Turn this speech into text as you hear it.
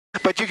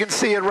but you can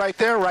see it right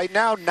there. Right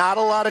now, not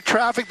a lot of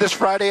traffic this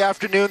Friday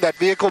afternoon. That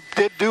vehicle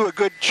did do a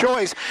good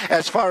choice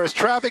as far as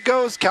traffic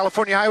goes.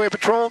 California Highway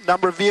Patrol,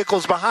 number of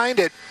vehicles behind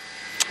it.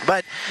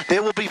 But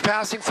they will be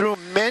passing through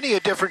many a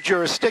different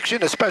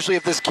jurisdiction, especially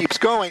if this keeps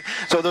going.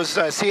 So those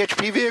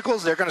CHP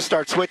vehicles, they're going to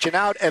start switching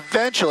out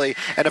eventually.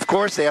 And, of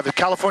course, they have the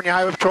California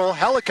Highway Patrol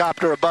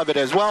helicopter above it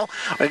as well.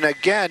 And,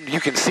 again,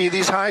 you can see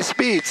these high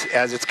speeds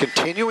as it's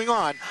continuing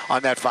on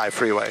that 5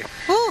 freeway.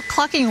 Ooh,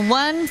 clocking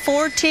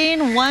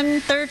 114,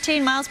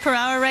 113 miles per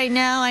hour right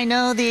now. I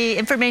know the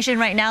information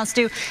right now,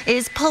 Stu,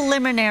 is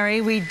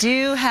preliminary. We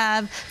do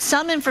have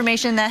some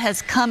information that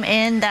has come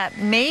in that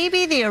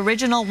maybe the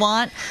original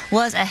want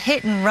was a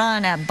hit and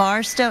run at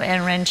Barstow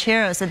and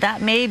Ranchero. So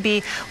that may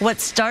be what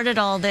started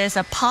all this,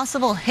 a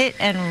possible hit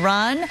and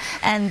run.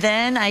 And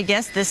then I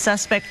guess this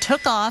suspect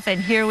took off, and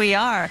here we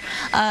are.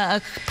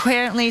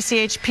 Apparently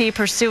CHP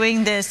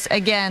pursuing this,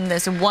 again,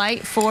 this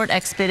white Ford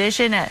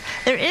Expedition.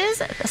 There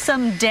is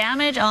some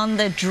damage on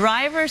the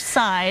driver's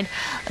side,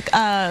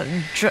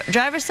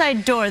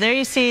 door. There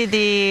you see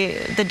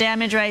the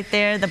damage right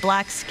there, the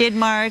black skid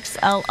marks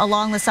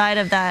along the side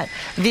of that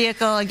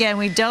vehicle. Again,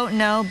 we don't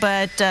know,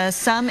 but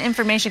some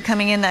information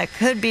coming in that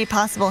could be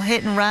possible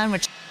hit and run,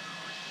 which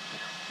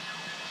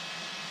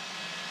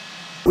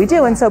we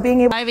do. And so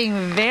being able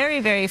driving very,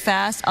 very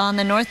fast on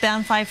the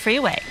northbound 5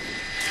 freeway.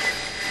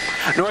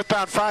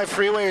 Northbound 5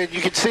 freeway, and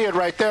you can see it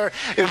right there.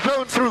 It's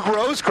going through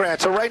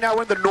Rosecrans. So right now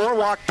we're in the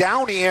Norwalk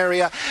Downey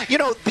area. You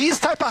know, these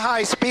type of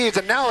high speeds,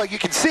 and now you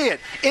can see it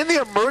in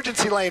the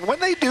emergency lane. When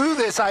they do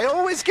this, I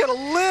always get a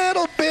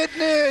little bit,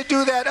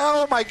 do that,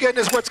 oh my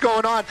goodness, what's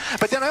going on?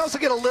 But then I also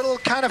get a little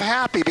kind of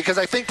happy because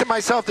I think to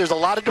myself, there's a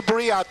lot of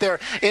debris out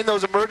there in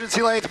those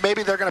emergency lanes.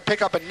 Maybe they're going to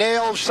pick up a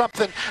nail,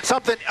 something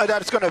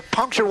that's going to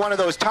puncture one of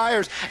those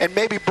tires and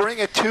maybe bring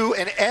it to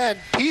an end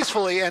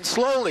peacefully and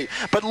slowly.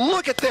 But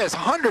look at this,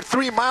 103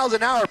 miles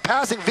an hour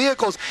passing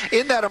vehicles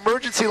in that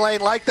emergency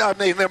lane, like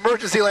the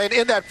emergency lane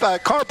in that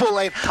carpool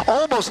lane,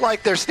 almost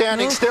like they're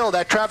standing still.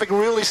 That traffic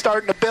really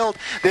starting to build.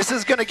 This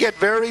is going to get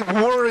very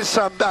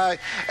worrisome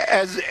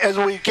as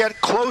we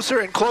get closer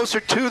and closer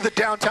to the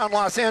downtown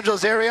Los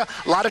Angeles area.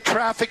 A lot of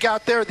traffic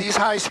out there. These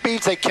high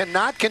speeds, they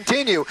cannot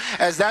continue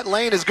as that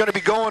lane is going to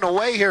be going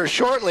away here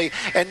shortly.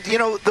 And, you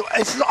know,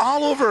 it's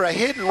all over a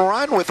hit and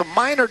run with a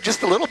minor,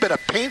 just a little bit of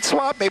paint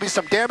swap, maybe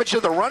some damage to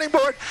the running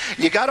board.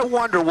 You got to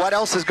wonder what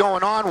else is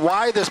going on,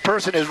 why this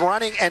person is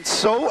running and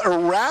so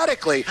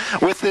erratically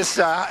with this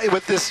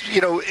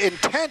you know,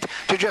 intent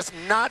to just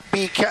not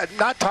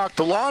talk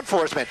to law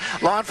enforcement.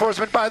 Law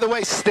enforcement, by the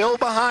way, still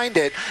behind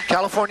it.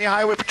 California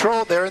Highway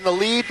Patrol, they're in the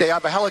lead. They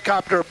have a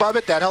helicopter above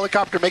it. That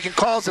helicopter making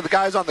calls to the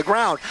guys on the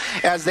ground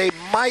as they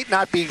might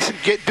not be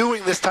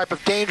doing this type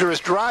of dangerous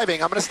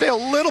driving. I'm going to stay a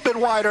little bit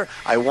wider.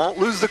 I won't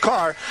lose the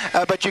car,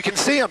 but you can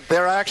see them.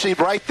 They're actually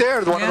right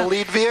there. One of the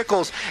lead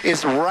vehicles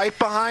is right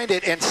behind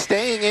it and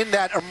staying in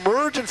that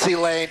emergency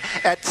lane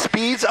at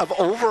speeds of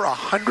over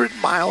 100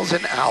 miles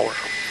an hour.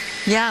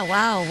 Yeah,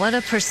 wow, what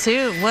a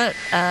pursuit. What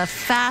a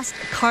fast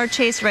car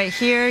chase right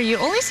here. You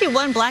only see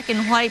one black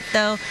and white,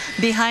 though,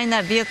 behind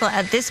that vehicle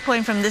at this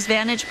point from this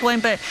vantage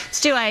point. But,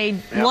 Stu,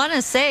 I want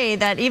to say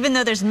that even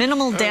though there's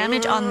minimal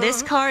damage on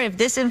this car, if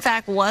this, in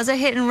fact, was a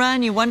hit and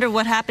run, you wonder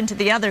what happened to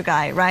the other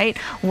guy, right?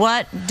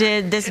 What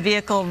did this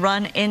vehicle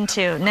run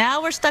into?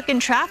 Now we're stuck in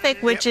traffic,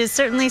 which is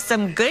certainly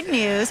some good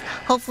news.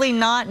 Hopefully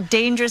not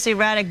dangerous,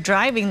 erratic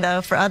driving,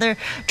 though, for other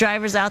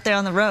drivers out there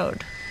on the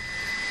road.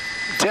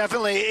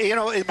 Definitely, you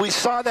know, we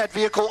saw that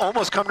vehicle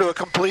almost come to a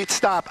complete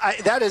stop.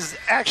 That is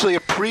actually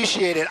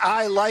appreciated.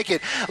 I like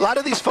it. A lot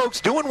of these folks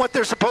doing what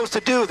they're supposed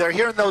to do. They're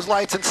hearing those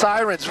lights and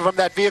sirens from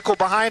that vehicle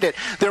behind it.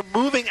 They're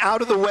moving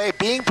out of the way,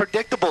 being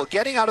predictable,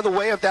 getting out of the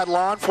way of that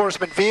law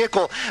enforcement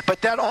vehicle.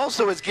 But that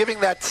also is giving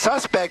that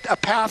suspect a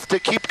path to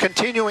keep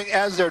continuing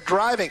as they're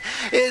driving.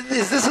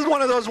 This is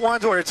one of those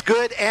ones where it's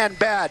good and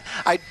bad.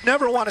 I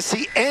never want to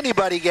see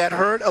anybody get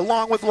hurt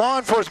along with law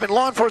enforcement.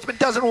 Law enforcement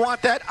doesn't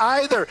want that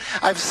either.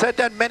 I've said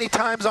that many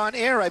times on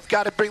air. I've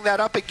got to bring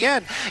that up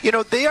again. You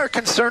know, they are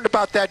concerned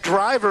about that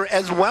driver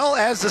as well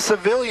as the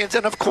civilians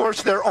and, of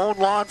course, their own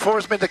law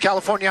enforcement, the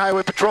California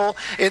Highway Patrol.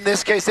 In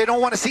this case, they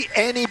don't want to see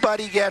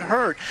anybody get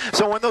hurt.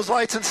 So when those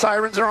lights and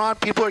sirens are on,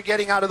 people are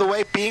getting out of the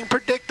way, being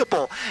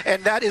predictable.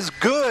 And that is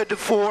good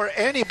for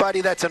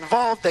anybody that's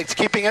involved. That's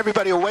keeping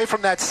everybody away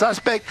from that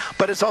suspect,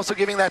 but it's also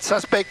giving that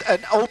suspect an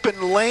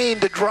open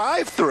lane to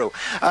drive through.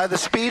 The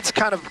speed's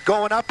kind of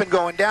going up and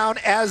going down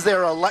as they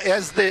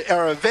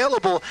are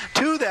available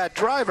to that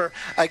driver.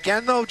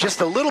 Again, though, just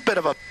a little bit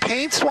of a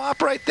paint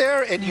swap right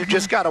there, and you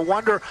just got to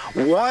wonder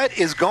what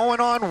is going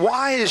on.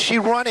 Why is she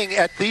running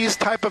at these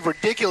type of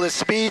ridiculous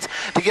speeds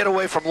to get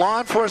away from law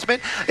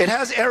enforcement? It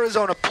has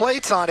Arizona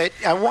plates on it.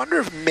 I wonder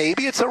if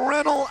maybe it's a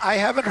rental. I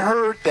haven't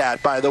heard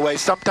that, by the way.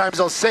 Sometimes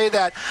they'll say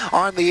that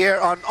on the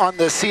air, on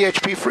the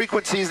CHP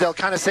frequencies. They'll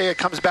kind of say it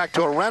comes back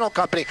to a rental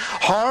company.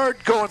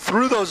 Hard going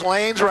through those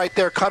lanes right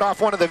there, cut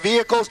off one of the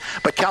vehicles,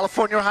 but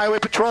California Highway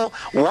Patrol,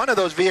 one of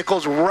those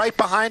vehicles right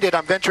behind behind it,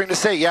 I'm venturing to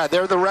say, yeah,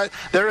 they're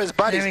his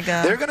buddies. There we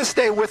go. They're going to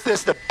stay with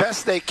this the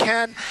best they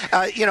can.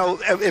 You know,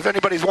 if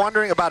anybody's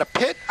wondering about a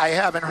pit, I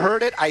haven't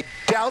heard it. I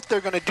doubt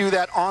they're going to do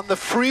that on the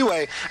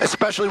freeway,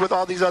 especially with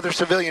all these other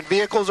civilian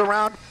vehicles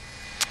around.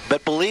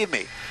 But believe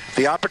me, if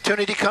the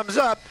opportunity comes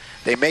up,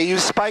 they may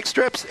use spike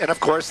strips, and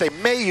of course they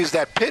may use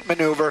that pit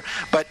maneuver,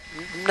 but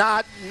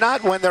not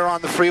when they're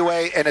on the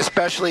freeway, and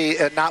especially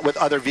not with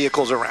other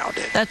vehicles around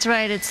it. That's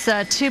right. It's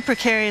too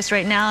precarious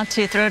right now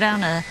to throw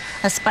down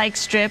a spike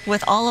strip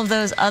with all of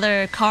those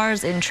other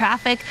cars in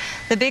traffic.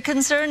 The big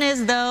concern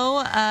is,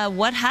 though,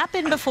 what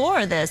happened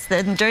before this,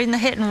 during the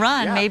hit and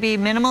run. Yeah. Maybe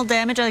minimal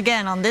damage.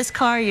 Again, on this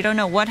car, you don't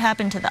know what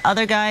happened to the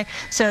other guy,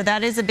 so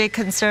that is a big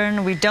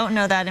concern. We don't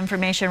know that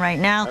information right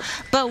now.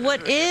 But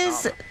what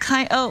is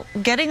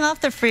getting off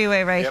the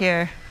freeway right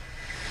here.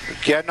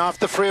 Getting off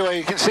the freeway,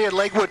 you can see it,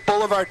 Lakewood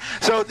Boulevard.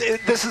 So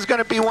this is going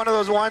to be one of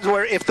those ones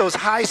where if those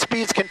high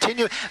speeds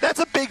continue, that's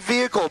a big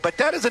vehicle, but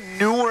that is a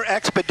newer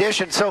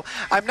Expedition. So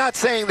I'm not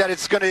saying that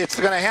it's going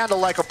to handle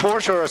like a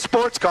Porsche or a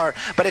sports car,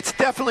 but it's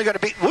definitely going to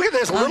be. Look at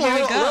this, little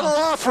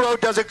off-road.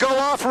 Does it go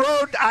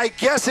off-road? I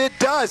guess it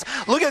does.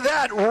 Look at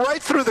that,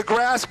 right through the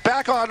grass,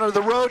 back onto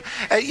the road.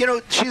 You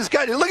know, she's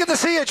got. Look at the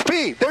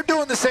CHP. They're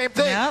doing the same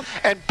thing,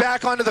 and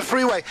back onto the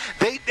freeway.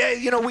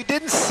 You know, we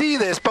didn't see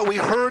this, but we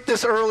heard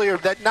this earlier.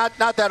 That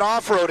not that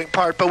off-roading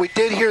part, but we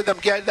did hear them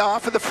get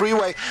off of the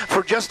freeway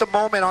for just a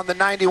moment on the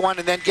 91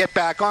 and then get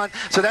back on.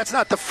 So that's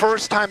not the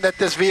first time that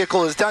this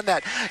vehicle has done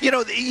that. You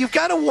know, you've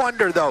got to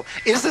wonder, though,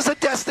 is this a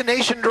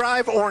destination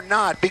drive or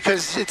not?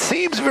 Because it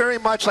seems very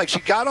much like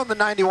she got on the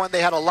 91,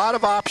 they had a lot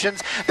of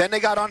options, then they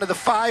got onto the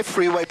 5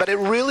 freeway, but it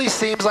really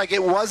seems like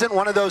it wasn't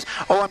one of those,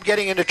 oh, I'm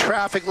getting into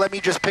traffic, let me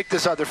just pick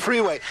this other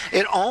freeway.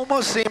 It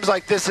almost seems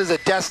like this is a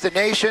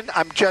destination.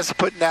 I'm just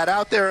putting that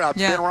out there. I've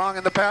been wrong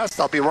in the past.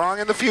 I'll be wrong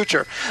in the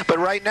future. But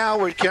right now,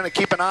 we're going to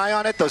keep an eye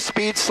on it. Those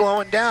speeds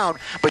slowing down,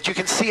 but you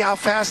can see how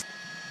fast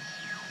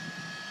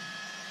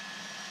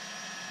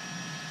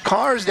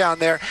cars down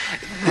there.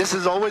 This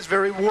is always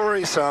very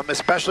worrisome,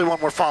 especially when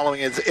we're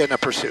following it in a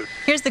pursuit.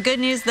 Here's the good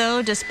news,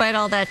 though. Despite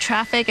all that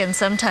traffic and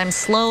sometimes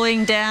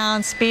slowing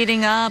down,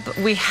 speeding up,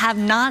 we have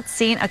not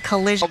seen a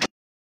collision.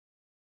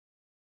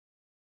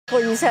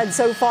 What you said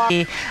so far.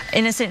 The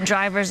innocent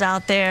drivers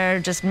out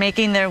there just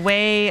making their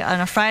way on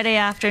a Friday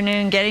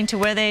afternoon, getting to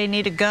where they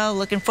need to go,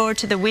 looking forward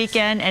to the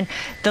weekend. And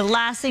the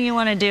last thing you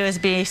want to do is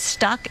be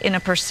stuck in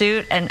a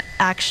pursuit and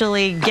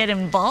actually get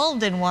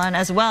involved in one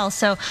as well.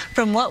 So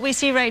from what we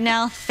see right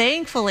now,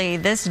 thankfully,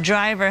 this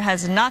driver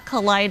has not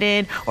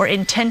collided or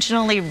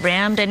intentionally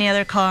rammed any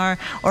other car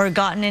or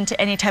gotten into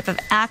any type of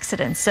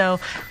accident. So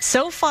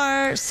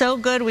far, so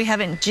good. We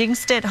haven't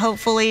jinxed it,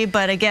 hopefully.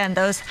 But again,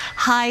 those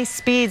high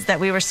speeds that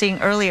we were seeing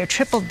earlier,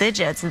 triple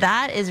digits,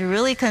 that is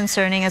really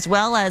concerning, as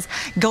well as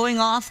going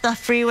off the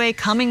freeway,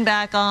 coming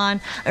back on.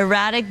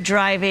 Erratic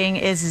driving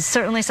is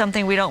certainly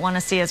something we don't want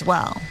to see as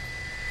well.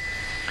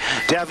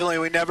 Definitely,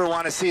 we never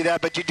want to see that,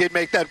 but you did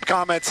make that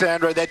comment,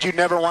 Sandra, that you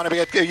never want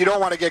to you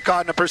don't want to get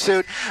caught in a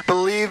pursuit.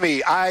 Believe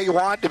me, I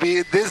want to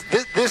be.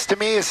 This to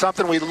me is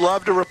something we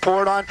love to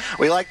report on.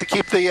 We like to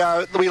keep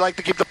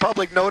the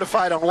public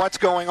notified on what's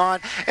going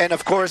on, and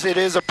of course, it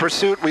is a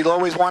pursuit. We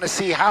always want to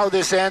see how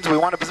this ends. We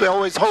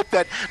always hope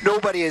that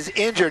nobody is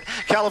injured.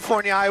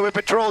 California Highway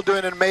Patrol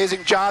doing an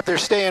amazing job. They're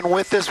staying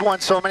with this one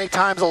so many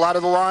times. A lot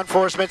of the law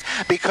enforcement,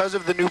 because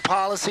of the new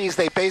policies,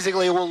 they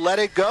basically will let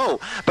it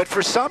go. But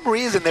for some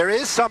reason, there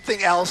is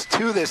something else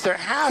to this. There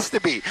has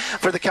to be,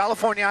 for the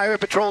California Highway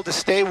Patrol to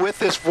stay with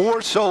this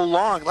for so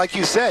long. Like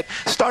you said,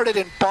 started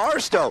in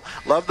Barstow.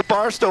 Love the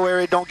Barstow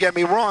area, don't get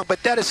me wrong,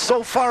 but that is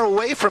so far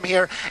away from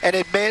here, and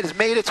it has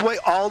made its way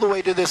all the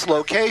way to this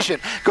location.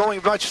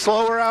 Going much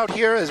slower out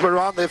here as we're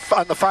on the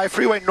 5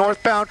 freeway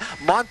northbound.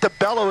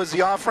 Montebello is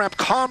the off-ramp.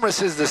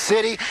 Commerce is the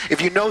city. If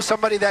you know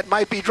somebody that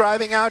might be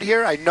driving out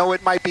here, I know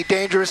it might be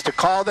dangerous to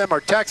call them or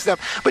text them,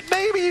 but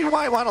maybe you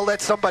might want to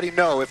let somebody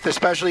know,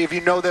 especially if you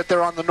know that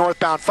they're on the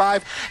northbound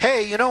 5.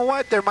 Hey, you know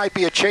what? There might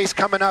be a chase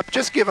coming up.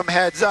 Just give them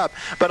heads up.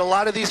 But a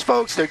lot of these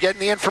folks, they're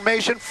getting the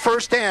information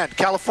firsthand.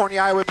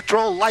 California Highway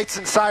Patrol, lights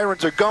and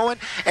sirens are going,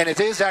 and it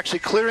is actually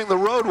clearing the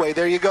roadway.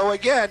 There you go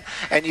again.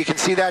 And you can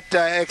see that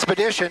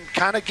Expedition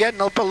kind of getting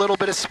up a little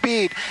bit of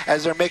speed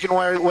as they're making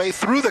their way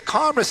through the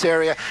Commerce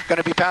area. Going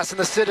to be passing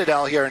the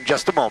Citadel here in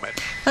just a moment.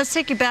 Let's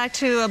take you back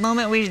to a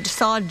moment we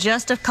saw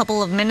just a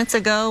couple of minutes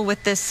ago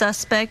with this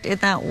suspect in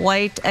that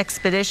white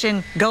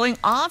Expedition going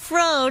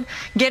off-road,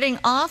 getting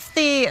off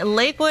the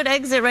Lakewood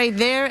exit right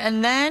there,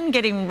 and then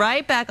getting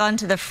right back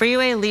onto the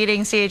freeway,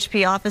 leading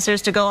CHP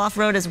officers to go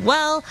off-road as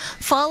well,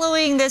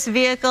 following this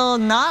vehicle,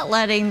 not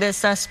letting this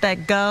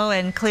suspect go,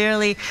 and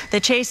clearly the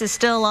chase is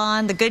still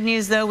on. The good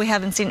news, though, we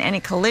haven't seen any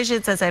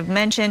collisions, as I've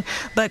mentioned,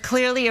 but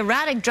clearly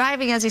erratic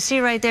driving, as you see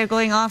right there,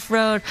 going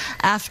off-road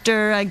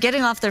after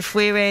getting off the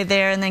freeway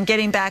there and then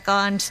getting back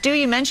on. Stu,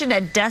 you mentioned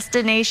a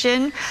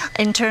destination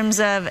in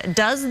terms of,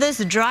 does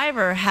this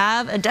driver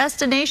have a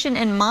destination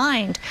in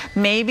mind?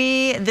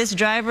 Maybe clearly this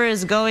driver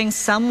is going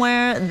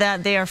somewhere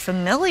that they are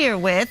familiar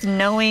with,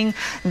 knowing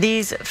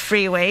these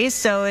freeways.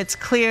 So it's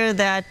clear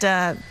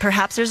that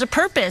perhaps there's a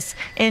purpose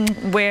in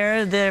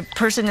where the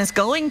person is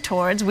going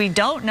towards. We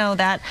don't know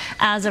that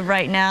as of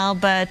right now,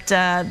 but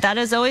that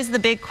is always the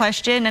big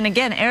question. And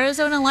again,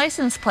 Arizona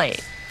license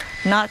plate.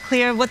 Not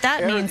clear what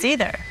that means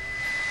either.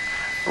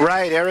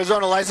 Right,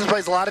 Arizona license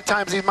plates. A lot of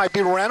times these might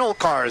be rental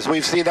cars. We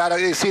see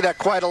that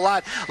quite a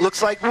lot.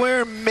 Looks like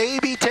we're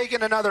maybe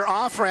taking another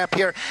off-ramp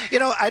here. You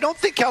know, I don't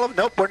think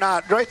nope, we're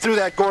not. Right through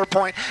that Gore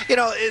Point. You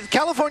know,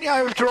 California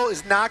Highway Patrol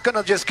is not going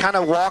to just kind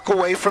of walk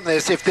away from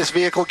this if this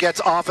vehicle gets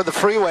off of the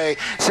freeway,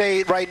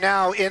 say right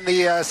now in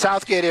the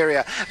Southgate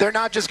area. They're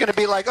not just going to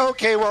be like,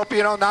 okay, well,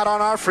 you know, not on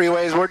our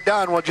freeways. We're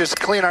done. We'll just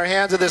clean our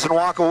hands of this and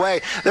walk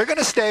away. They're going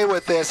to stay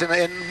with this,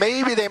 and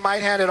maybe they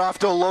might hand it off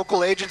to a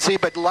local agency,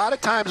 but a lot of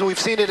times we've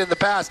seen it in the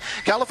past.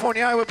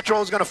 California Highway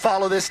Patrol is going to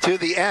follow this to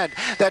the end.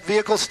 That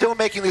vehicle's still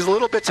making these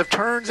little bits of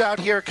turns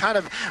out here, kind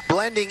of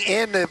blending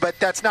in, but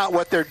that's not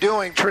what they're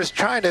doing. Just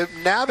trying to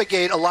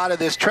navigate a lot of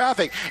this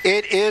traffic.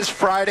 It is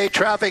Friday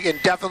traffic and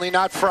definitely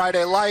not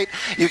Friday light.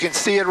 You can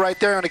see it right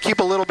there. I'm going to keep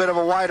a little bit of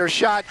a wider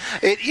shot.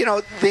 You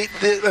know,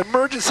 the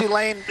emergency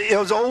lane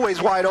is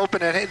always wide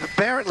open, and it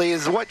apparently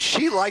is what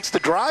she likes to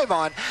drive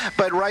on.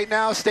 But right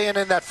now, staying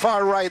in that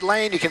far right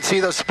lane, you can see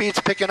those speeds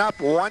picking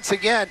up once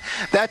again.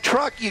 That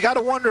truck, you got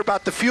to wonder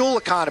about the fuel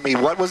economy.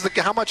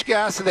 How much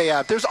gas do they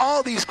have? There's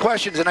all these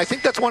questions, and I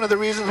think that's one of the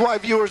reasons why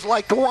viewers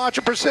like to watch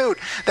a pursuit.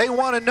 They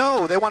want to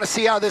know. They want to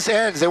see how this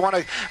ends. They want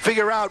to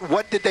figure out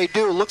what did they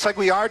do. It looks like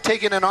we are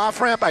taking an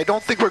off-ramp. I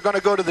don't think we're going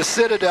to go to the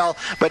Citadel,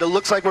 but it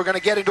looks like we're going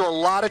to get into a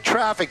lot of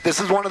traffic. This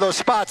is one of those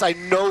spots. I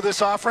know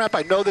this off-ramp.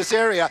 I know this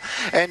area,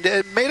 and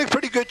it made a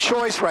pretty good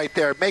choice right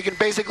there, making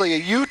basically a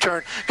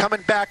U-turn,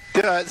 coming back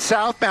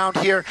southbound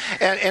here,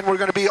 and we're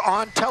going to be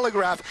on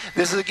Telegraph.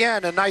 This is,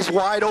 again, a nice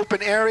wide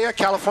open area.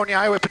 California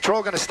Highway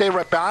Patrol going to stay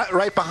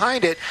right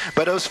behind it,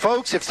 but those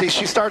folks, if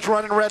she starts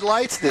running red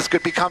lights, this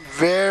could become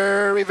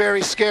very,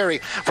 very scary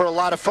for a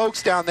lot of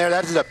folks down there.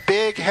 That is a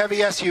big, heavy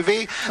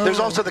SUV. There's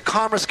also the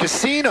Commerce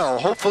Casino.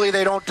 Hopefully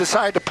they don't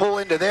decide to pull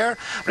into there.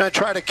 I'm going to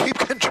try to keep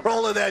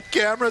control of that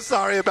camera.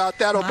 Sorry about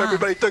that. Hope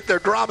everybody took their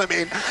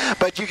Dramamine.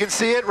 But you can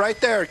see it right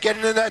there,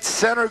 getting to that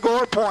center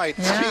Gore Point.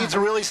 Yeah. Speeds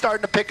are really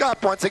starting to pick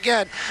up once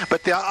again,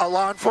 but the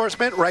law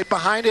enforcement right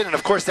behind it, and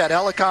of course that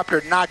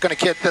helicopter not going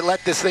to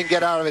let this thing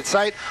get out of its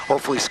sight.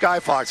 Hopefully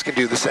Skyfox can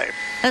do the same.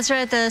 That's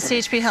right, the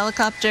CHP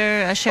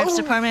helicopter, Sheriff's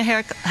Department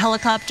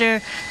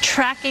helicopter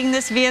tracking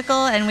this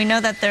vehicle, and we know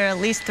that there are at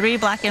least 3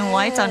 black and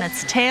whites on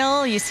its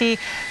tail. You see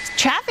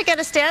traffic at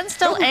a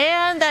standstill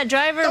and that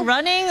driver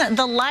running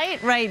the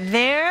light right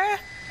there.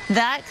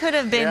 That could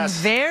have been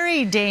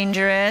very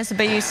dangerous,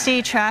 but you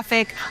see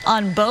traffic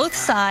on both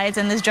sides,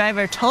 and this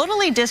driver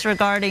totally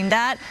disregarding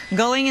that,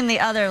 going in the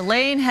other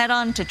lane, head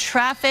on to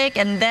traffic,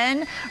 and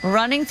then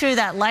running through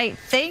that light.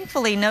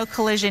 Thankfully, no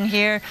collision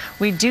here.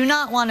 We do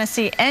not want to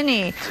see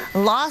any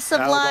loss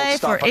of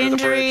life or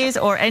injuries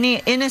or any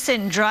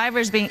innocent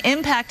drivers being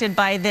impacted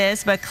by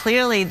this, but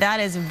clearly that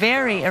is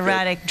very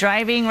erratic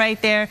driving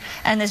right there.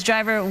 And this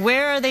driver,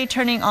 where are they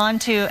turning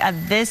onto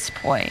at this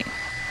point?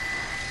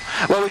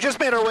 Well, we just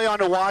made our way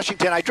onto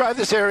Washington. I drive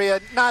this area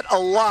not a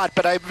lot,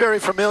 but I'm very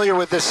familiar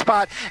with this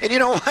spot. And you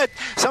know what?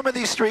 Some of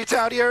these streets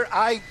out here,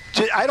 I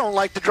don't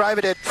like to drive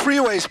it at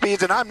freeway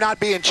speeds, and I'm not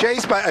being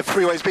chased by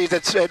freeway speeds.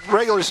 It's at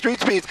regular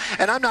street speeds,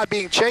 and I'm not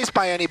being chased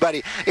by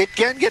anybody. It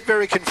can get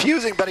very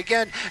confusing, but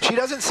again, she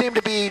doesn't seem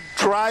to be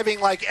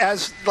driving like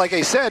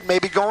I said,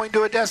 maybe going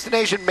to a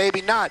destination,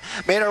 maybe not.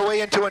 Made our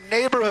way into a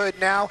neighborhood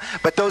now,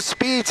 but those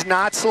speeds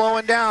not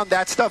slowing down.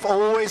 That stuff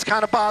always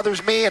kind of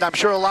bothers me, and I'm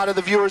sure a lot of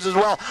the viewers as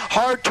well.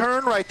 Hard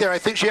turn right there. I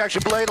think she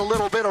actually played a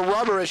little bit of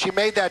rubber as she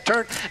made that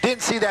turn.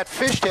 Didn't see that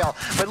fishtail,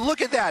 but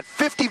look at that,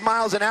 50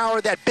 miles an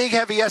hour, that big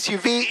heavy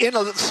SUV in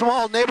a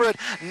small neighborhood.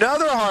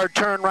 Another hard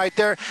turn right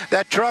there.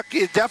 That truck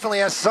definitely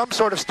has some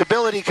sort of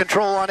stability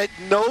control on it.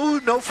 No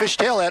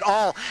fishtail at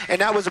all,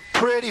 and that was a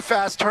pretty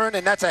fast turn,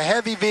 and that's a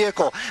heavy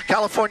vehicle.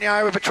 California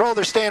Highway Patrol,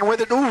 they're staying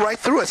with it. Ooh, right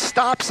through a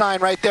stop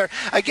sign right there.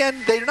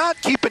 Again, they're not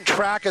keeping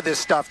track of this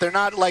stuff. They're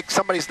not like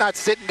somebody's not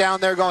sitting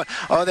down there going,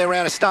 oh, they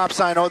ran a stop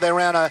sign, oh, they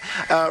ran a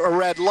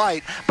red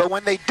light. But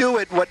when they do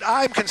it, what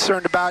I'm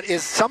concerned about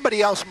is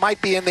somebody else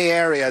might be in the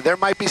area. There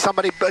might be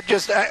somebody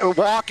just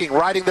walking,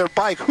 riding their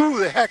bike. Who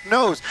the heck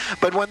knows?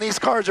 But when these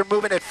cars are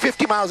moving at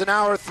 50 miles an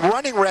hour,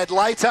 running red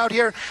lights out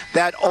here,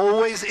 that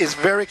always is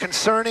very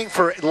concerning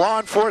for law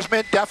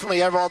enforcement,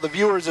 definitely all the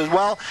viewers as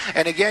well.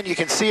 And again, you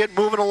can see it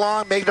moving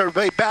along, making our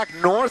way back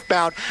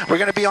northbound. We're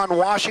going to be on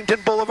Washington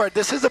Boulevard.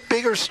 This is a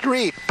bigger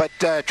street, but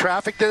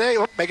traffic today,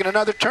 making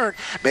another turn.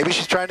 Maybe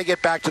she's trying to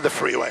get back to the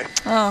freeway.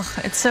 Oh,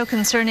 it's so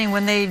concerning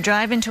when they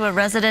drive into a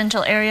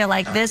residential area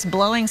like this,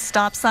 blowing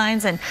stop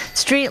signs and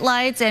street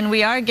lights, and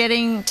we are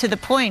getting to the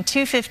point,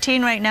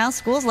 2:15 right now,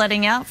 school's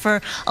letting out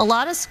for a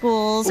lot of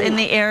schools in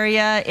the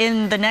area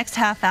in the next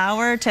half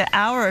hour to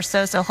hour or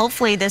so, so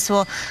hopefully this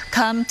will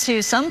come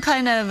to some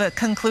kind of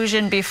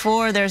conclusion before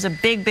before there's a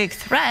big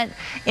threat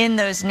in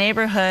those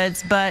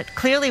neighborhoods. But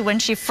clearly when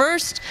she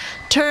first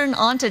turned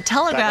onto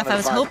Telegraph, I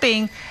was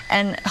hoping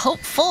and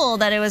hopeful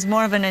that it was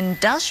more of an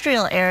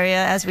industrial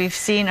area, as we've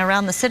seen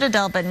around the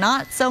Citadel, but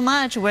not so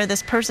much where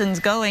this person's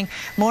going,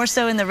 more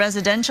so in the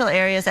residential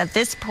areas at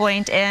this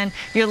point. And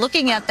you're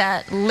looking at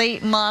that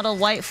late model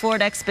white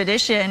Ford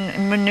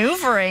Expedition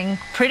maneuvering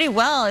pretty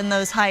well in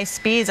those high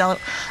speeds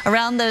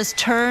around those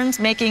turns,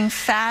 making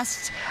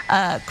fast,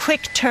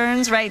 quick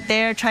turns right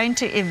there, trying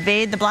to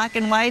evade the black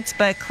and whites,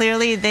 but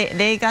clearly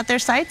they got their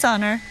sights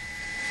on her.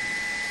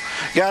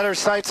 Got her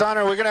sights on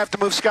her. We're going to have to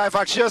move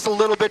Skyfox just a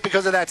little bit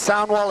because of that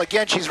sound wall.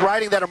 Again, she's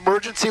riding that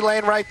emergency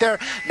lane right there.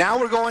 Now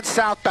we're going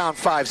southbound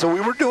 5. So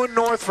we were doing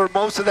north for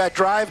most of that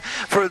drive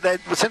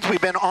since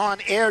we've been on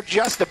air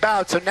just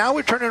about. So now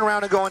we're turning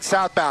around and going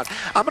southbound.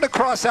 I'm going to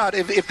cross out.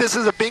 If this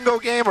is a bingo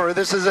game or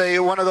this is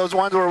one of those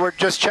ones where we're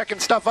just checking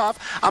stuff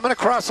off, I'm going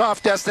to cross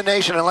off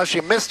destination unless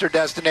you missed her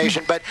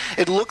destination. But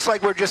it looks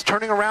like we're just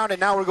turning around and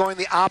now we're going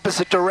the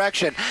opposite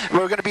direction.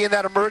 We're going to be in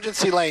that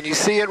emergency lane. You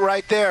see it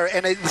right there.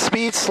 And the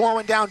speed's slowing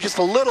down just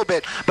a little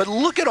bit, but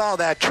look at all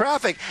that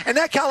traffic and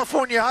that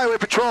California Highway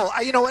Patrol.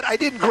 You know what? I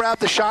didn't grab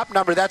the shop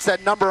number. That's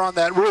that number on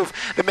that roof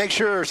to make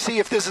sure, see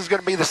if this is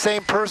going to be the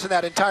same person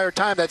that entire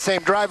time, that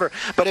same driver.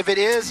 But if it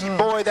is,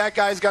 boy, that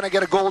guy's going to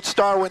get a gold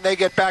star when they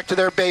get back to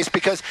their base,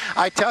 because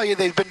I tell you,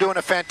 they've been doing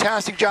a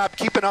fantastic job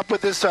keeping up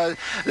with this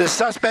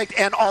suspect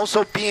and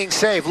also being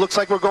safe. Looks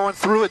like we're going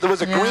through it. There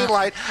was a green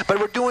light, but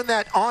we're doing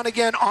that on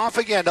again, off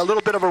again. A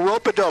little bit of a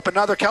rope-a-dope.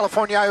 Another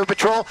California Highway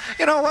Patrol.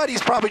 You know what?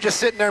 He's probably just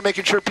sitting there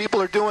making sure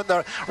people are doing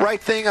the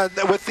right thing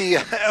with the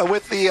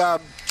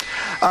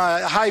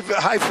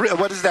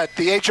what is that?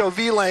 The HOV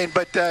lane.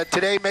 But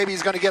today maybe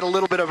he's going to get a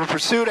little bit of a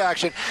pursuit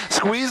action,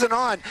 squeezing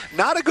on.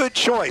 Not a good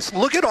choice.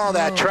 Look at all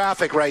that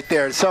traffic right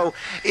there. So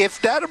if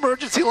that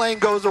emergency lane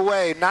goes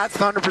away, not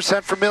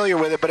 100% familiar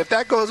with it, but if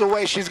that goes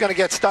away, she's going to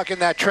get stuck in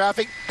that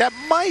traffic. That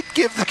might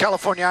give the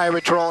California Highway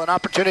Patrol an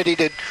opportunity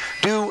to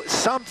do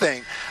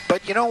something.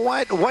 But you know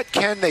what? What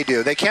can they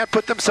do? They can't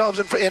put themselves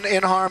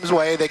in harm's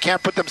way. They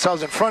can't put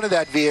themselves in front of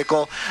that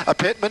vehicle. A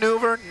pit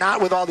maneuver,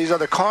 not with all these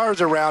other cars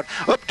around.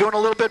 Oop, doing a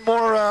little bit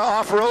more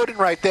off-roading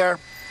right there.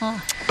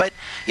 But,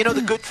 you know,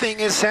 the good thing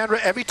is, Sandra,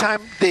 every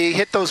time they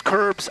hit those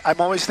curbs, I'm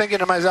always thinking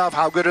to myself,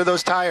 how good are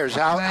those tires?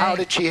 How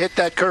did she hit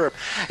that curb?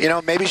 You know,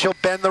 maybe she'll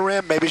bend the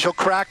rim. Maybe she'll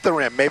crack the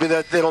rim. Maybe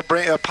it'll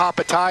pop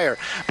a tire.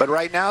 But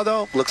right now,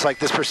 though, looks like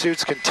this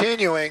pursuit's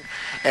continuing.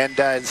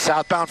 And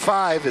southbound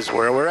 5 is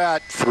where we're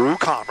at through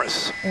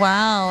Commerce.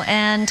 Wow.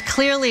 And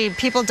clearly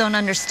people don't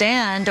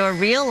understand or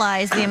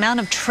realize the amount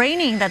of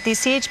training that these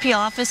CHP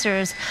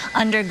officers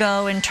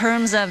undergo in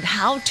terms of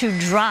how to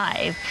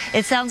drive.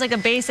 It sounds like a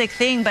basic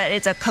thing, but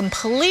it's a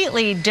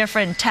completely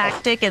different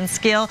tactic and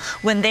skill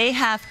when they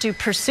have to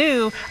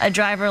pursue a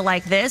driver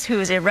like this,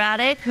 who's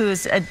erratic,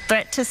 who's a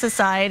threat to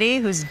society,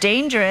 who's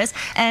dangerous,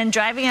 and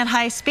driving at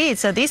high speed.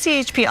 So these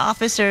CHP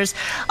officers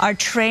are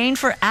trained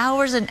for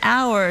hours and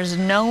hours,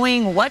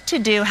 knowing what to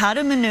do, how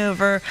to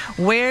maneuver,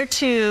 where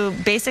to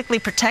basically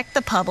protect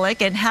the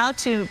public, and how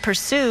to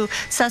pursue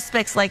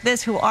suspects like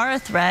this who are a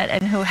threat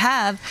and who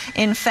have,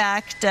 in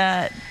fact,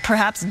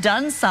 perhaps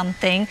done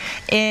something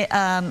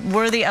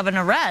worthy of an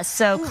arrest.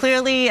 So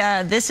clearly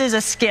this is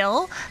a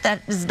skill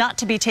that is not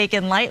to be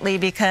taken lightly,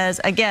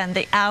 because again,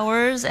 the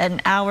hours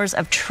and hours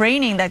of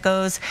training that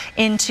goes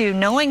into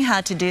knowing how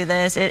to do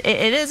this, it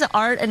is an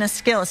art and a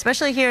skill,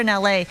 especially here in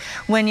LA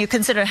when you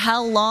consider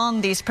how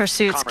long these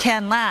pursuits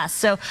can last.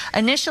 So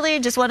initially,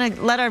 just want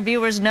to let our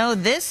viewers know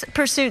this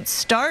pursuit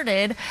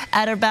started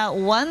at about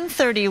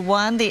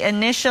 1:31. The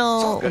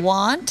initial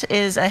want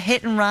is a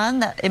hit and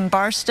run in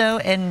Barstow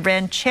and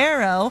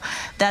Ranchero.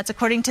 That's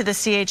according to the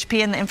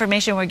CHP and the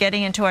information we're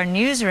getting into our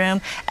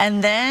newsroom.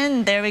 And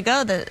then there we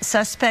go, the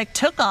suspect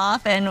took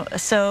off, and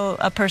so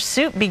a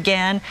pursuit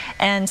began,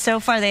 and so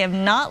far they have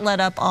not let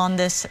up on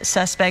this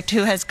suspect,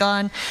 who has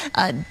gone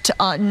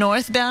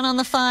northbound on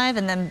the 5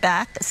 and then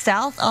back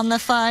south on the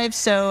 5.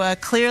 So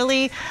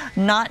clearly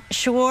not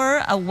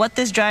sure what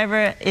this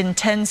driver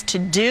intends to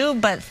do,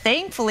 but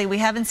thankfully we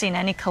haven't seen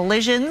any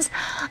collisions,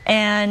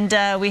 and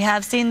we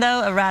have seen,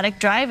 though, erratic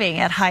driving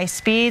at high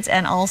speeds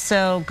and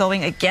also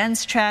going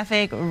against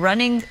traffic,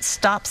 running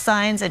stop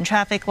signs and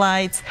traffic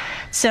lights.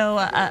 So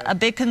a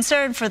big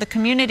concern for the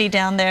community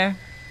down there.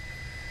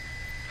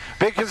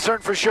 Big concern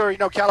for sure. You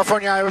know,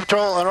 California Highway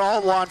Patrol and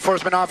all law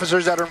enforcement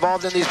officers that are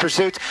involved in these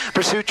pursuits.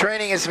 Pursuit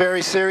training is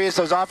very serious.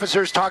 Those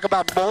officers talk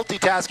about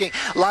multitasking.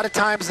 A lot of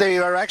times they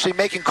are actually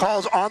making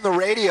calls on the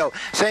radio,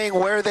 saying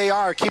where they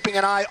are, keeping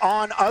an eye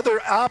on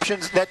other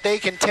options that they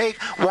can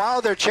take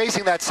while they're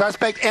chasing that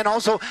suspect, and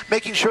also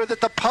making sure that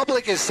the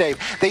public is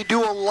safe. They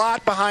do a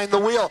lot behind the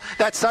wheel.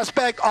 That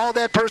suspect, all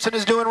that person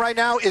is doing right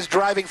now is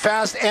driving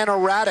fast and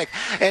erratic.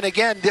 And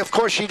again, of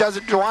course, she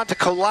doesn't want to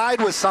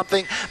collide with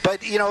something,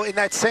 but, you know, in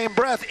that same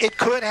second breath. It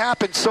could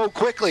happen so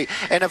quickly.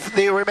 And if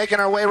they were making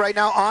our way right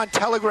now on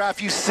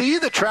Telegraph, you see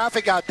the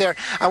traffic out there.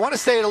 I want to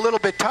say it a little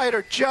bit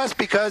tighter just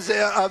because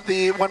of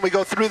when we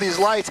go through these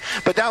lights,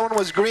 but that one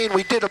was green.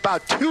 We did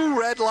about 2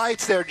 red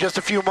lights there just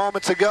a few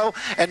moments ago,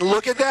 and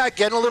look at that,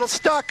 getting a little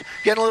stuck.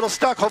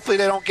 Hopefully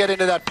they don't get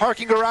into that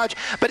parking garage,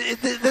 but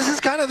this is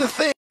kind of the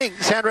thing,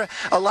 Sandra.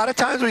 A lot of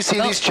times we see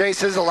these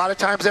chases. A lot of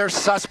times they're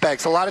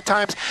suspects. A lot of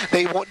times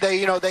they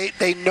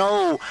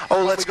know,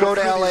 oh, let's go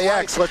to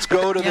LAX. Let's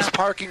go to this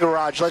parking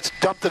garage. Let's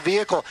dump the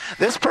vehicle.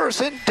 This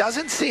person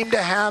doesn't seem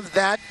to have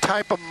that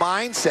type of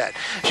mindset.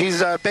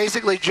 She's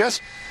basically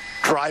just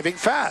driving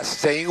fast,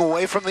 staying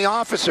away from the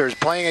officers,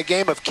 playing a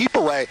game of keep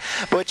away,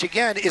 which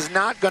again is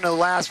not going to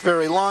last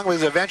very long,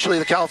 because eventually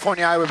the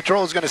California Highway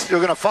Patrol is going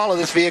to follow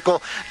this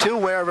vehicle to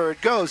wherever it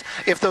goes.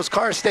 If those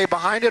cars stay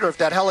behind it, or if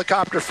that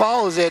helicopter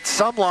follows it,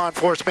 some law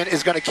enforcement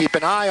is going to keep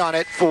an eye on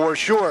it for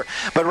sure.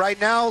 But right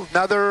now,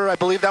 I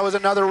believe that was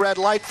another red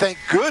light. Thank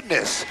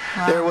goodness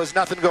there was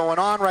nothing going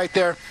on right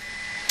there.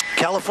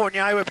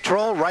 California Highway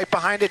Patrol right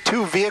behind it,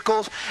 2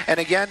 vehicles, and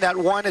again that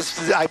one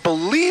is, I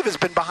believe, has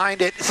been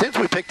behind it since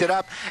we picked it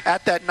up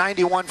at that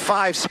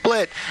 91.5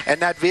 split.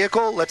 And that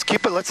vehicle, let's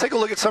take a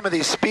look at some of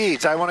these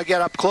speeds. I want to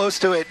get up close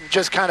to it and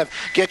just kind of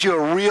get you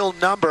a real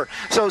number.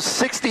 So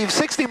 60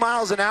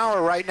 miles an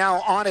hour right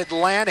now on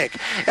Atlantic.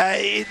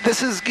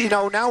 This is,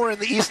 now we're in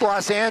the East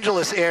Los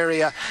Angeles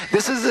area.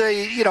 This is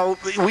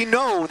we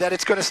know that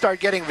it's going to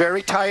start getting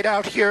very tight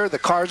out here. The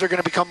cars are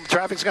going to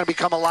traffic's going to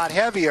become a lot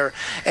heavier,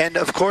 and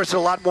of course a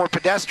lot more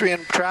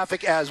pedestrian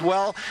traffic as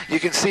well. You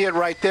can see it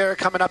right there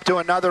coming up to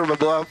another,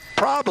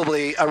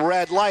 probably a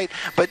red light.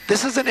 But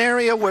this is an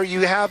area where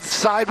you have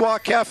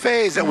sidewalk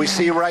cafes that we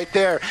see right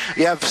there.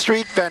 You have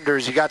street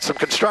vendors. You got some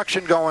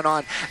construction going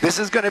on. This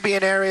is going to be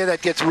an area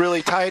that gets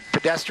really tight.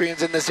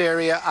 Pedestrians in this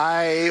area,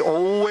 I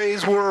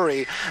always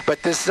worry.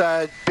 But this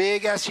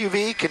big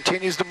SUV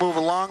continues to move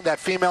along. That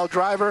female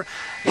driver,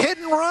 hit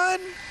and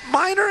run.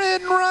 Minor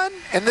hit and run,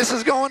 and this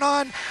is going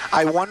on.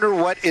 I wonder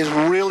what is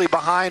really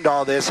behind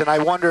all this, and I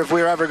wonder if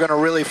we're ever going to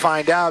really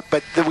find out.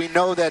 But we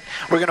know that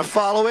we're going to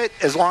follow it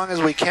as long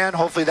as we can.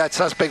 Hopefully that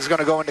suspect is going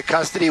to go into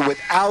custody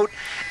without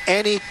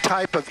any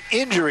type of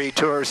injury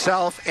to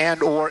herself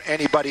and or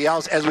anybody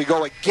else. As we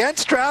go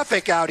against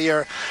traffic out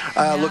here,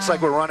 looks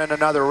like we're running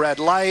another red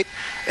light.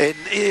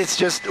 It's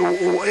just,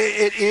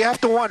 you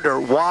have to wonder,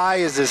 why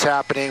is this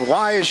happening?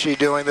 Why is she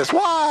doing this?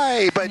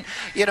 Why? But,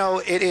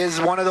 it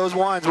is one of those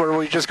ones where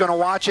we're just going to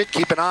watch it,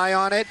 keep an eye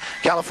on it.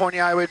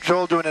 California Highway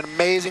Patrol doing an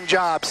amazing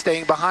job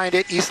staying behind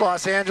it. East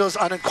Los Angeles,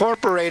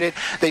 unincorporated.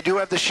 They do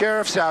have the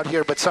sheriffs out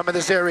here, but some of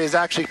this area is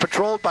actually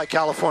patrolled by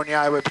California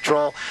Highway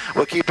Patrol.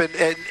 We'll keep it,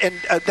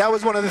 and that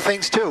was one of the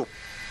things too.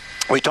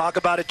 We talk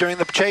about it during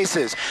the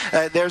chases.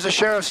 There's a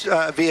sheriff's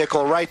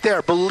vehicle right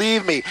there.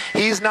 Believe me,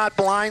 he's not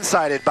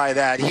blindsided by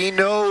that. He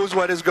knows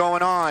what is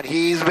going on.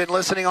 He's been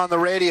listening on the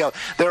radio.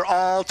 They're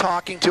all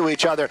talking to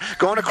each other,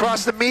 going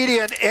across the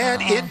median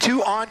and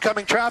into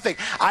oncoming traffic.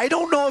 I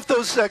don't know if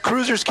those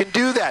cruisers can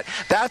do that.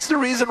 That's the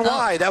reason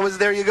why.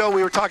 There you go.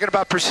 We were talking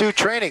about pursuit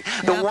training.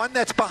 The one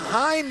that's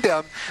behind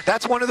them,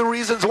 that's one of the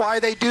reasons why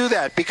they do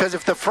that. Because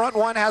if the front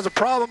one has a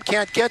problem,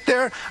 can't get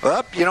there,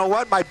 you know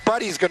what? My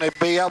buddy's going to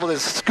be able to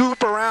scoop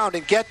around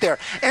and get there.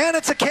 And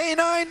it's a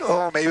K9.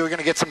 Oh, maybe we're going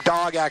to get some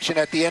dog action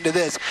at the end of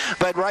this.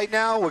 But right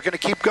now, we're going to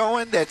keep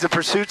going. The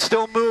pursuit's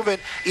still moving.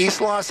 East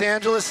Los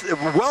Angeles,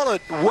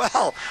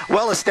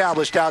 well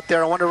established out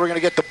there. I wonder if we're going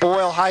to get to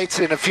Boyle Heights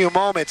in a few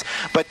moments.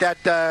 But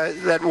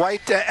that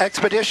white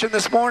Expedition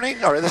this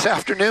morning, or this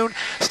afternoon,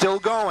 still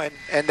going.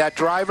 And that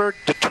driver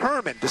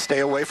determined to stay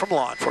away from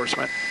law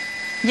enforcement.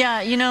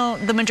 Yeah,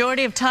 the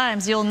majority of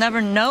times you'll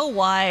never know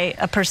why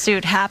a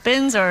pursuit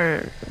happens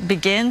or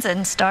begins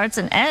and starts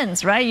and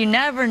ends, right? You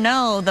never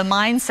know the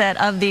mindset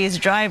of these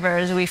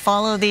drivers. We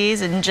follow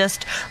these and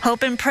just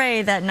hope and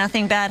pray that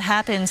nothing bad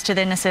happens to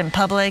the innocent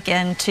public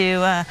and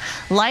to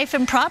life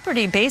and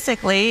property,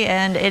 basically.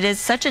 And it is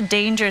such a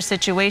dangerous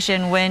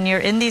situation when you're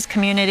in these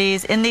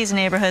communities, in these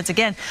neighborhoods.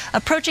 Again,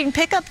 approaching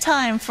pickup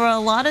time for a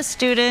lot of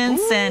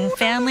students and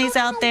families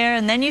out there.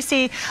 And then you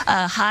see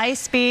a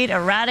high-speed,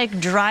 erratic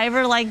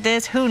driver like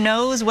this. Who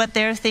knows what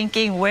they're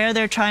thinking, where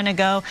they're trying to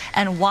go,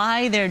 and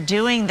why they're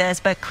doing this,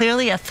 but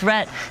clearly a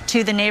threat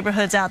to the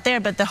neighborhoods out there.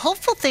 But the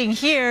hopeful thing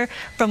here,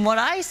 from what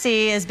I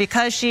see, is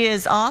because she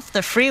is off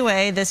the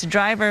freeway, this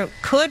driver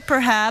could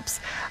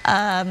perhaps,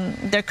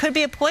 there could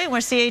be a point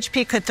where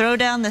CHP could throw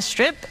down the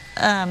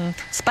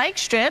spike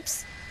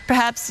strips,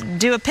 perhaps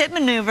do a pit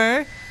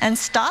maneuver and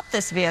stop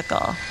this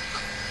vehicle.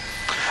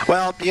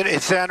 Well,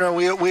 Sandra,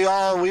 we've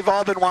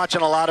all been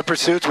watching a lot of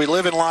pursuits. We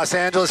live in Los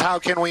Angeles. How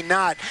can we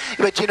not?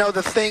 But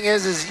the thing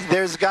is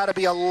there's got to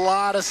be a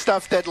lot of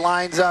stuff that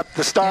lines up.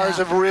 The stars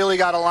have really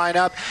got to line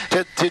up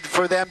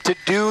for them to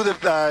do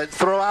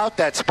throw out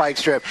that spike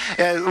strip.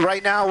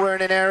 Right now we're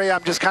in an area.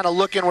 I'm just kind of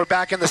looking. We're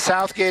back in the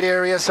Southgate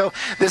area, so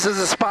this is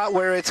a spot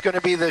where it's going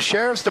to be the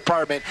sheriff's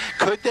department.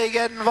 Could they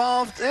get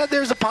involved?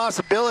 There's a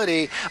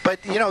possibility,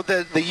 but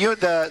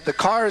the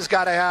car has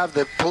got to have,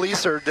 the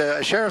police or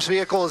the sheriff's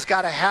vehicle has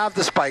got to have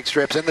the spike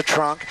strips in the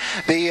trunk.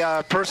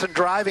 The person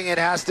driving it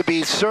has to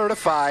be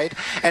certified,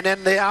 and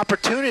then the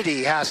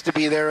opportunity has to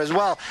be there as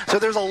well. So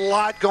there's a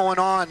lot going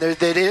on.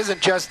 It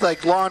isn't just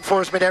like law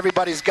enforcement,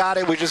 everybody's got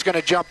it, we're just going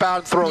to jump out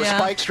and throw a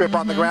spike strip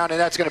on the ground, and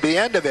that's going to be the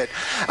end of it.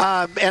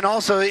 And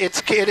also,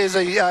 it is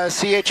a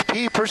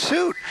CHP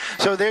pursuit.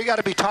 So they got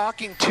to be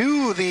talking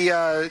to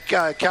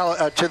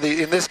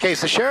in this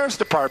case, the sheriff's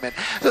department.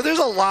 So there's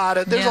a lot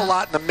in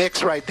the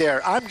mix right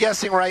there. I'm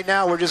guessing right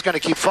now we're just going to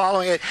keep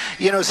following it.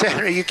 You know,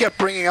 Sandra, you kept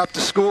bringing up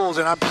the schools,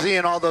 and I'm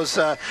seeing all those.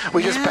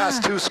 We just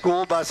passed 2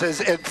 school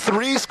buses and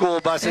 3 school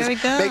buses.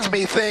 Makes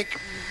me think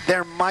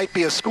there might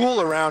be a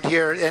school around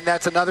here, and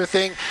that's another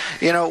thing.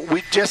 You know,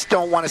 we just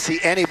don't want to see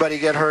anybody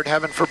get hurt,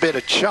 heaven forbid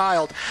a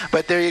child.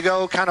 But there you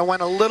go, kind of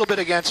went a little bit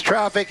against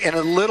traffic and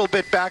a little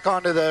bit back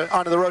onto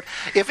the road.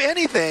 If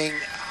anything,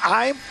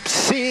 I'm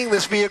seeing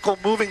this vehicle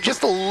moving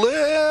just a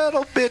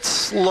little bit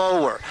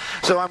slower.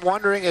 So I'm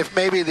wondering if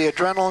maybe the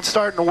adrenaline's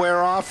starting to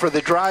wear off for the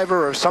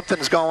driver, or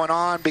something's going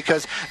on,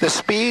 because the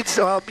speeds,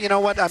 well, you know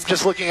what, I'm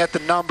just looking at the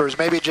numbers.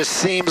 Maybe it just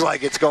seems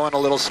like it's going a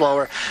little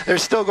slower. They're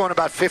still going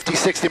about 50,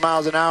 60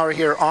 miles an hour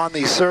here on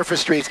these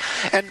surface streets.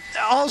 And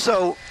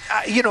also,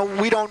 you know,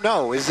 we don't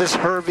know. Is this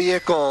her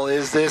vehicle?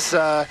 Is this,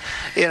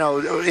 you know,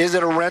 is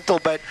it a rental?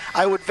 But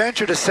I would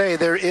venture to say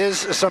there is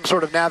some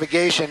sort of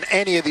navigation.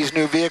 Any of these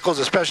new vehicles,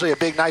 especially a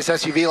big, nice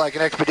SUV like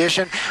an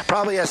Expedition,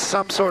 probably has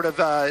some sort of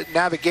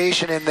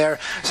navigation in there.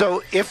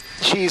 So if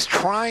she's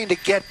trying to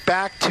get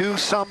back to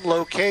some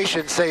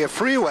location, say a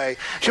freeway,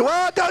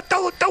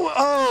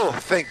 oh,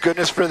 thank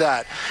goodness for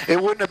that.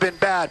 It wouldn't have been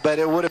bad, but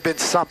it would have been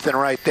something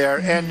right there.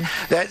 And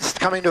that's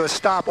coming to a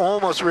stop,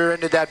 almost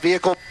rear-ended that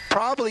vehicle,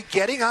 probably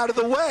getting out of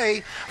the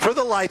way for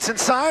the lights and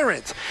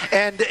sirens.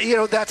 And, you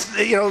know, that's,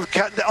 you know,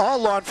 all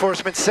law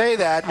enforcement say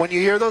that. When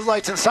you hear those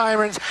lights and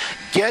sirens,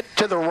 get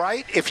to the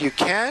right if you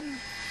can,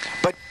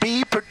 but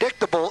be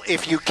predictable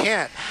if you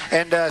can.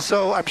 And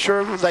so I'm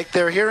sure, like,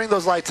 they're hearing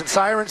those lights and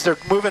sirens, they're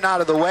moving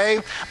out of the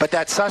way, but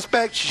that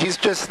suspect, she's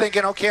just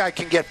thinking, okay, I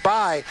can get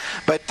by.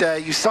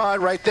 But you saw it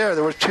right there.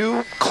 There were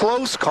 2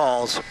 close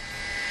calls.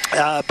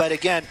 But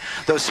again,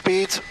 those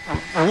speeds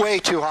way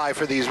too high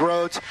for these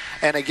roads.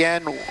 And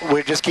again,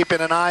 we're just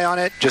keeping an eye on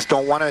it. Just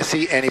don't want to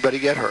see anybody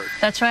get hurt.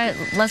 That's right.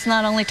 Let's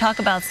not only talk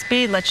about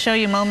speed. Let's show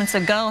you moments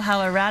ago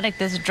how erratic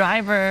this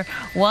driver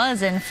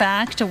was, in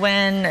fact,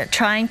 when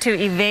trying to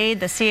evade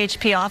the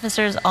CHP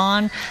officers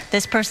on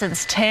this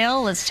person's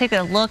tail. Let's take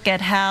a look at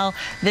how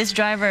this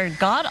driver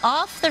got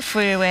off the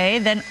freeway,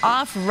 then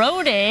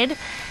off-roaded,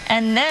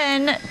 and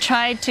then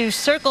tried to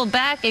circle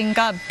back and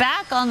got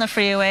back on the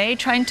freeway,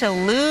 trying to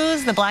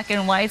lose the black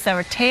and whites that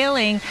were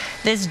tailing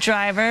this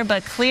driver.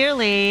 But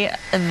clearly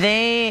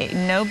they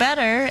know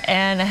better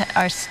and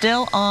are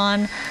still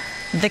on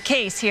the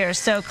case here.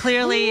 So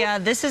clearly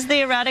this is the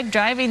erratic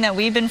driving that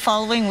we've been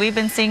following. We've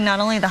been seeing not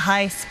only the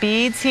high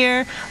speeds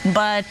here,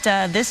 but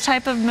this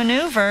type of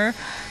maneuver.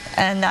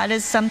 And that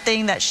is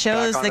something that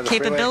shows the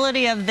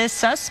capability of this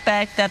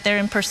suspect that they're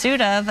in pursuit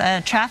of.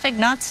 Traffic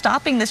not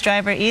stopping this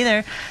driver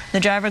either. The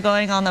driver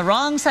going on the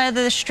wrong side of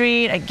the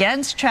street,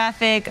 against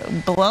traffic,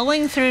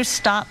 blowing through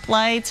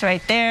stoplights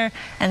right there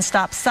and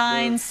stop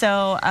signs.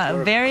 So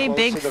a very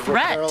big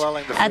threat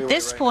at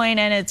this point,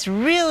 and it's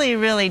really,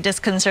 really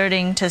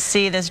disconcerting to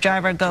see this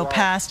driver go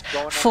past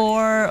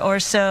 4 or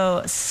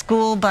so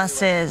school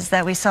buses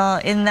that we saw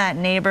in that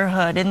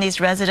neighborhood, in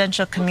these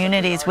residential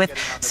communities, with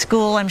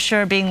school, I'm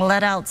sure, being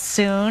let out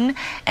soon,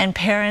 and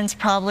parents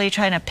probably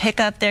trying to pick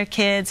up their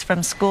kids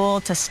from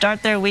school to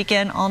start their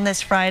weekend on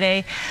this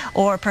Friday,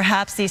 or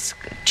perhaps these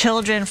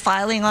children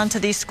filing onto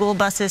these school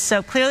buses.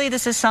 So clearly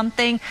this is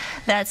something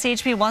that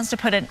CHP wants to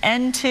put an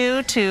end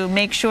to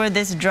make sure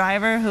this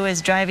driver who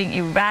is driving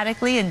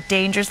erratically and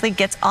dangerously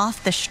gets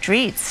off the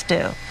streets,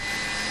 Stu.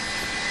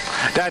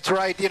 That's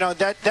right. You know,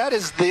 that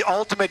is the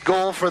ultimate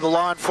goal for the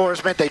law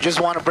enforcement. They just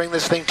want to bring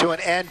this thing to an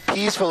end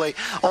peacefully.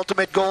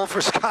 Ultimate goal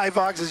for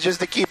Skyvox is just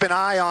to keep an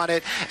eye on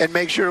it and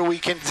make sure we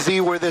can see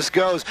where this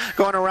goes.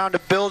 Going around a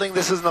building,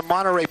 this is in the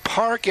Monterey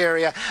Park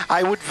area.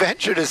 I would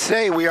venture to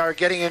say we are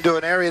getting into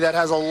an area that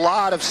has a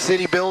lot of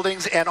city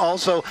buildings and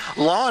also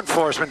law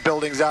enforcement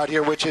buildings out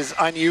here, which is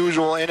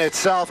unusual in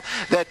itself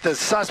that the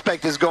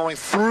suspect is going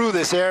through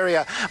this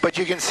area. But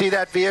you can see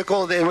that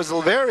vehicle. There was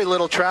very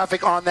little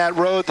traffic on that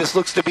road. This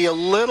looks to be a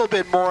little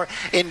bit more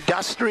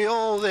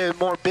industrial. There are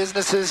more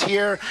businesses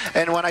here,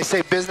 and when I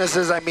say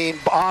businesses, I mean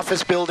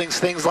office buildings,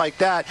 things like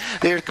that.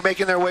 They're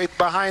making their way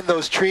behind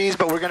those trees,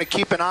 but we're going to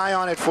keep an eye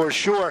on it for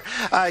sure.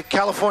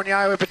 California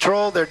Highway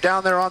Patrol, they're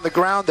down there on the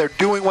ground. They're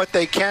doing what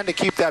they can to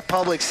keep that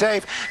public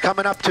safe.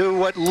 Coming up to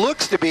what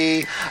looks to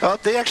be,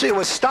 it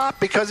was stopped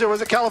because there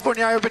was a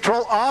California Highway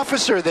Patrol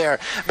officer there,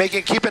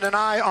 keeping an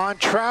eye on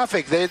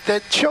traffic.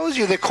 That shows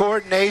you the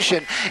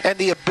coordination and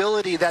the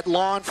ability that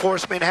law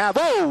enforcement have.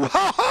 Oh,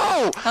 ha, ha!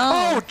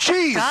 Oh,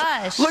 geez.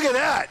 Gosh. Look at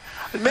that.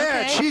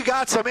 Man, Okay. she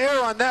got some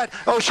air on that.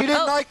 Oh, she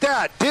didn't like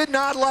that. Did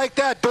not like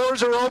that.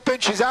 Doors are open.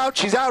 She's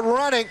out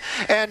running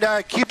and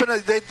keeping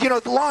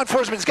the law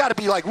enforcement's got to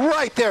be like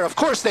right there. Of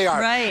course they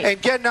are. Right.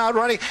 And getting out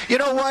running. You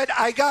know what?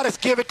 I got to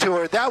give it to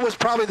her. That was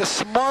probably the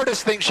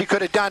smartest thing she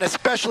could have done,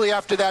 especially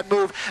after that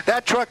move.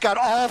 That truck got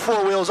all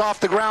four wheels off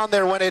the ground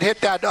there when it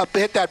hit that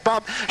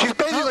bump. She's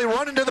basically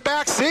running to the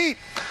back seat.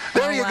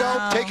 There you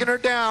go, taking her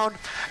down.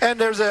 And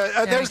there's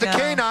the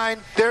canine.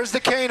 There's the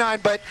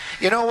canine. But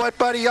you know what,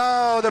 buddy?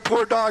 Oh, the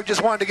poor dog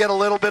just wanted to get a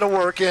little bit of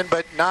work in,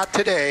 but not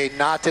today,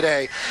 not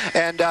today.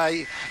 And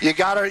you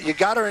got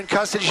her in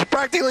custody. She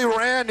practically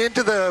ran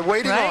into the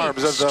waiting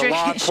arms of the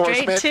law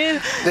enforcement.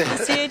 Straight to the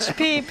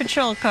CHP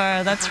patrol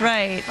car. That's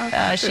right.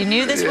 She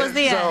knew this was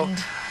the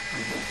end.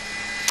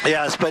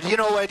 Yes, but you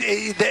know what?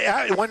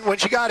 When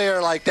she got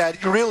air like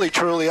that, really,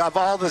 truly, of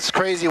all this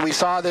crazy we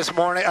saw this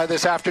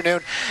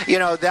afternoon, you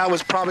know, that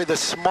was probably the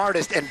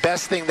smartest and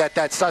best thing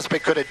that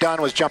suspect could have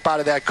done was jump out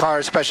of that car,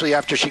 especially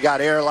after she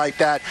got air like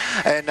that.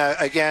 And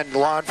again,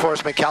 law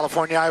enforcement,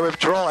 California Highway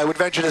Patrol, I would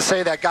venture to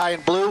say that guy in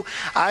blue,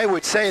 I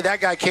would say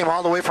that guy came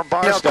all the way from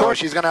Barstow.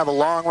 She's going to have a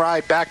long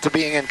ride back to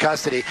being in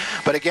custody.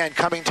 But again,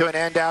 coming to an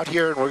end out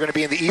here, and we're going to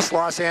be in the East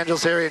Los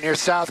Angeles area near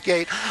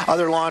Southgate.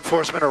 Other law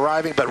enforcement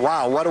arriving, but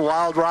wow, what a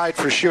wild ride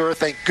for sure.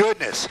 Thank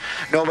goodness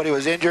nobody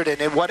was injured,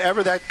 and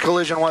whatever that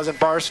collision was in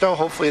Barstow,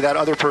 hopefully that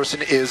other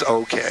person is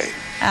okay.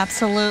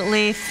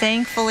 Absolutely.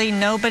 Thankfully,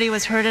 nobody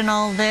was hurt in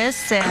all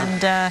this.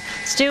 And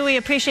Stu, we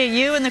appreciate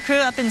you and the crew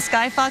up in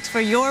Skyfox for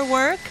your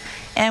work,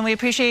 and we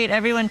appreciate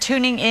everyone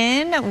tuning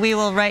in. We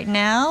will right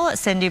now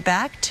send you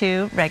back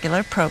to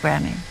regular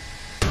programming.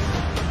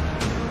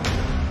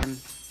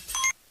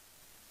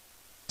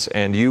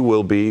 And you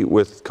will be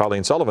with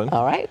Colleen Sullivan.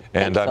 All right.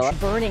 And I'm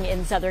burning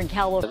in Southern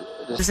California.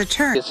 There's a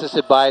turn.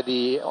 Assisted by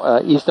the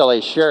East LA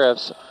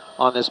sheriffs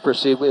on this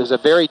pursuit. It was a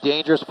very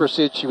dangerous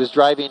pursuit. She was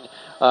driving,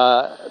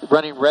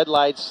 running red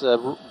lights,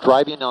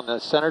 driving on the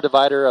center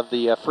divider of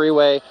the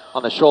freeway,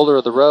 on the shoulder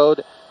of the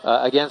road,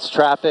 against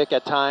traffic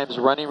at times,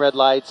 running red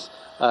lights,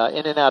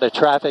 in and out of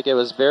traffic. It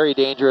was very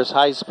dangerous,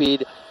 high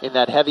speed in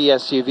that heavy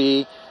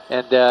SUV.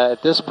 And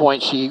at this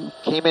point, she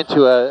came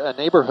into a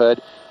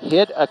neighborhood,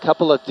 hit a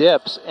couple of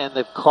dips, and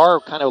the car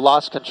kind of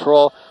lost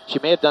control. She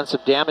may have done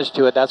some damage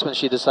to it. That's when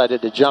she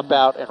decided to jump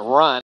out and run.